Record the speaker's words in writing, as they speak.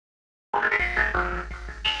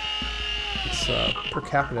It's per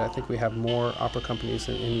capita, I think we have more opera companies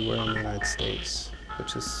than anywhere in the United States,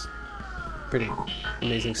 which is a pretty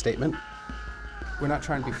amazing statement. We're not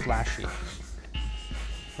trying to be flashy.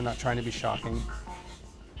 We're not trying to be shocking.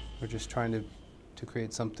 We're just trying to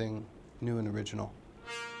create something new and original.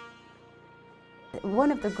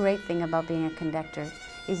 One of the great things about being a conductor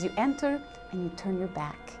is you enter and you turn your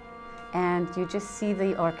back and you just see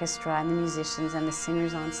the orchestra and the musicians and the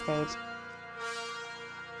singers on stage.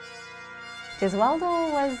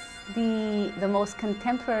 Gesualdo was the most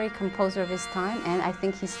contemporary composer of his time, and I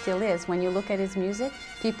think he still is. When you look at his music,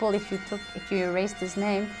 people, if you erased his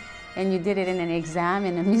name and you did it in an exam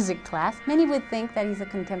in a music class, many would think that he's a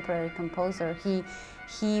contemporary composer.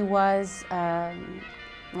 He was,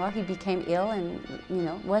 well, he became ill and,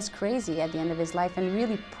 was crazy at the end of his life and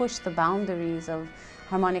really pushed the boundaries of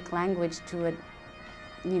harmonic language to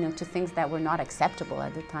to things that were not acceptable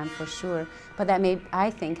at the time, for sure. But that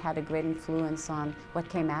I think, had a great influence on what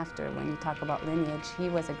came after. When you talk about lineage, he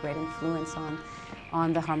was a great influence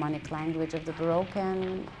on the harmonic language of the Baroque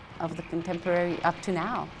and of the contemporary up to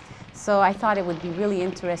now. So I thought it would be really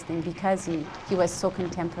interesting, because he was so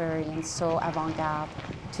contemporary and so avant-garde,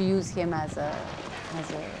 to use him as a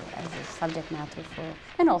subject matter for,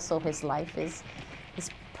 and also his life is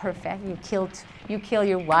perfect. You kill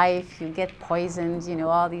your wife, you get poisoned,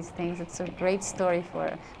 all these things. It's a great story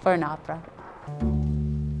for an opera.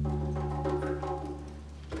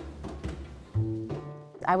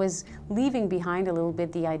 I was leaving behind a little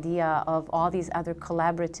bit the idea of all these other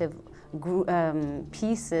collaborative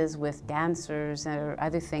pieces with dancers or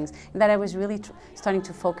other things, and that I was really starting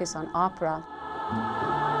to focus on opera.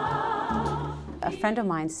 A friend of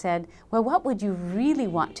mine said, well, what would you really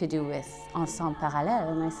want to do with Opera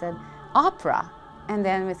Parallèle? And I said, opera. And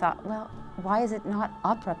then we thought, well, why is it not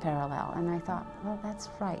Opera Parallèle? And I thought, well, that's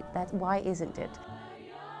right. Why isn't it?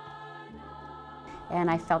 And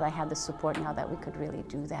I felt I had the support now that we could really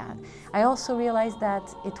do that. I also realized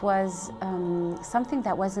that it was something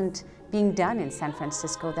that wasn't being done in San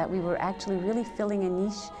Francisco, that we were actually really filling a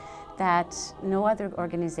niche that no other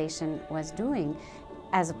organization was doing,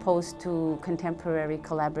 as opposed to contemporary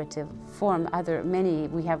collaborative form.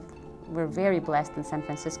 We're very blessed in San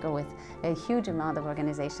Francisco with a huge amount of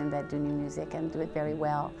organizations that do new music and do it very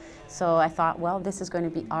well. So I thought, well, this is going to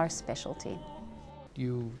be our specialty.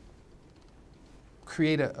 You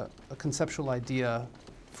create a conceptual idea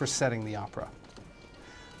for setting the opera,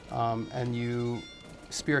 and you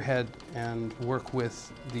spearhead and work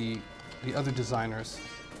with the other designers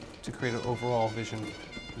to create an overall vision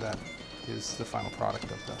that is the final product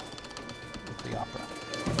of the opera.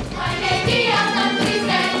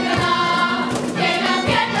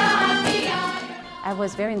 I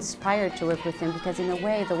was very inspired to work with him because, in a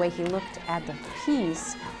way, the way he looked at the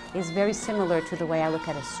piece is very similar to the way I look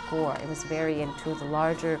at a score. It was very into the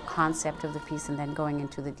larger concept of the piece and then going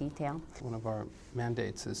into the detail. One of our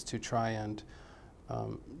mandates is to try and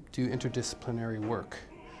do interdisciplinary work,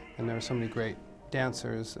 and there are so many great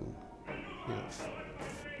dancers and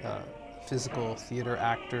physical theater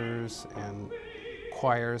actors and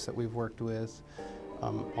choirs that we've worked with,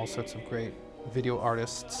 all sorts of great video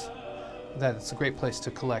artists, that it's a great place to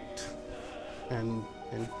collect and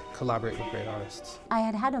collaborate with great artists. I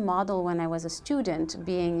had a model when I was a student,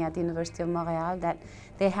 being at the University of Montreal, that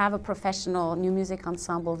they have a professional new music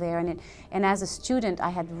ensemble there, and as a student I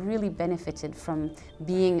had really benefited from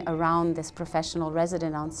being around this professional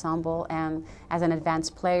resident ensemble, and as an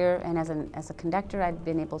advanced player and as a conductor I'd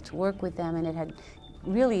been able to work with them, and it had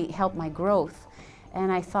really helped my growth. And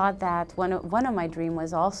I thought that one of my dreams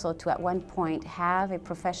was also to, at one point, have a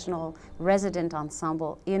professional resident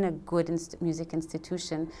ensemble in a good music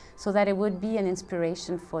institution, so that it would be an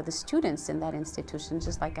inspiration for the students in that institution,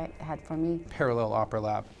 just like I had for me. Parallel Opera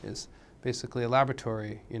Lab is basically a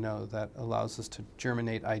laboratory, that allows us to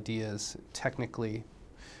germinate ideas technically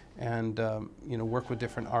and, work with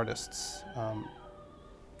different artists,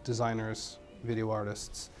 designers, video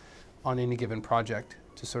artists, on any given project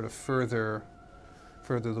to sort of further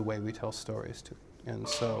the way we tell stories, and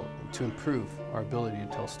so to improve our ability to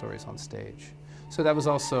tell stories on stage. So that was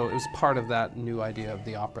also, it was part of that new idea of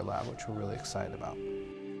the Opera Lab, which we're really excited about.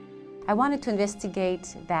 I wanted to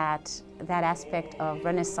investigate that aspect of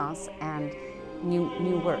Renaissance and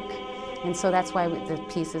new work. And so that's why the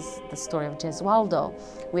piece is the story of Gesualdo,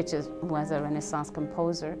 which was a Renaissance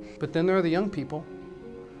composer. But then there are the young people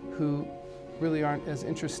who really aren't as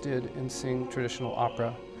interested in seeing traditional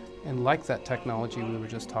opera and like that technology we were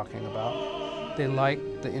just talking about. They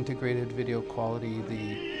like the integrated video quality,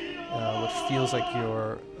 what feels like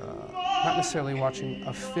you're not necessarily watching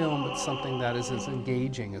a film, but something that is as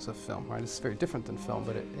engaging as a film, right? It's very different than film,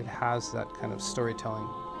 but it has that kind of storytelling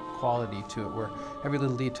quality to it, where every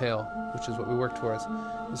little detail, which is what we work towards,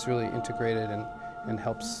 is really integrated and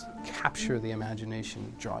helps capture the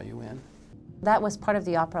imagination, draw you in. That was part of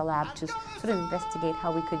the Opera Lab, to sort of investigate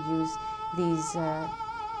how we could use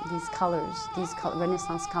these colors,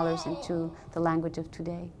 Renaissance colors, into the language of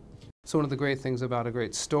today. So one of the great things about a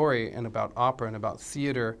great story and about opera and about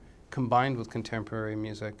theater combined with contemporary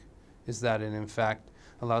music is that it in fact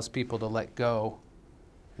allows people to let go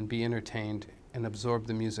and be entertained and absorb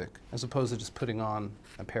the music, as opposed to just putting on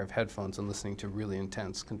a pair of headphones and listening to really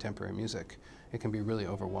intense contemporary music. It can be really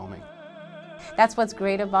overwhelming. That's what's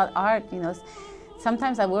great about art, you know.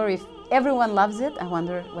 Sometimes I worry if everyone loves it, I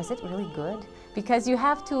wonder, was it really good? Because you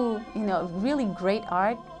have to, you know, really great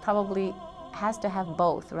art probably has to have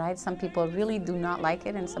both, right? Some people really do not like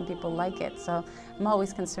it and some people like it. So I'm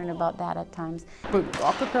always concerned about that at times. But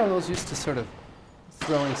Opera Parallèle is used to sort of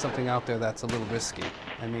throwing something out there that's a little risky.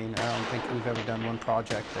 I mean, I don't think we've ever done one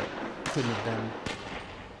project that couldn't have been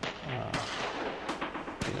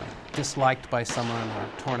you know, disliked by someone or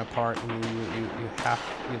torn apart. I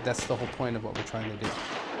mean, that's the whole point of what we're trying to do.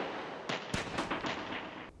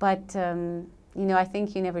 But you know, I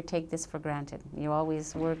think you never take this for granted. You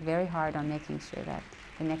always work very hard on making sure that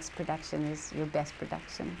the next production is your best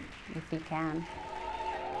production, if you can.